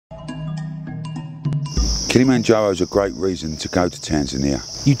Kilimanjaro is a great reason to go to Tanzania.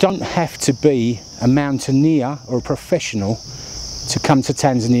 You don't have to be a mountaineer or a professional to come to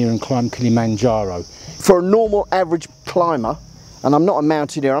Tanzania and climb Kilimanjaro. For a normal average climber, and I'm not a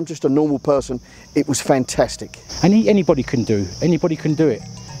mountaineer, I'm just a normal person, it was fantastic. And anybody can do it.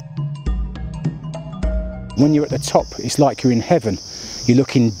 When you're at the top, it's like you're in heaven. You're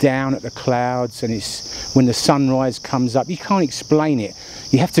looking down at the clouds, and it's when the sunrise comes up. You can't explain it.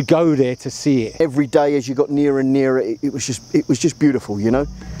 You have to go there to see it. Every day as you got nearer and nearer, it was just beautiful, you know.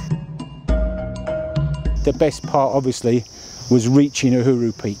 The best part, obviously, was reaching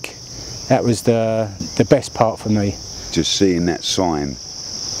Uhuru Peak. That was the best part for me. Just seeing that sign.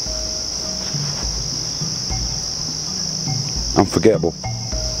 Unforgettable.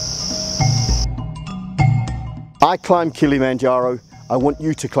 I climbed Kilimanjaro. I want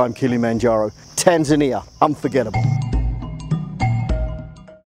you to climb Kilimanjaro. Tanzania, unforgettable.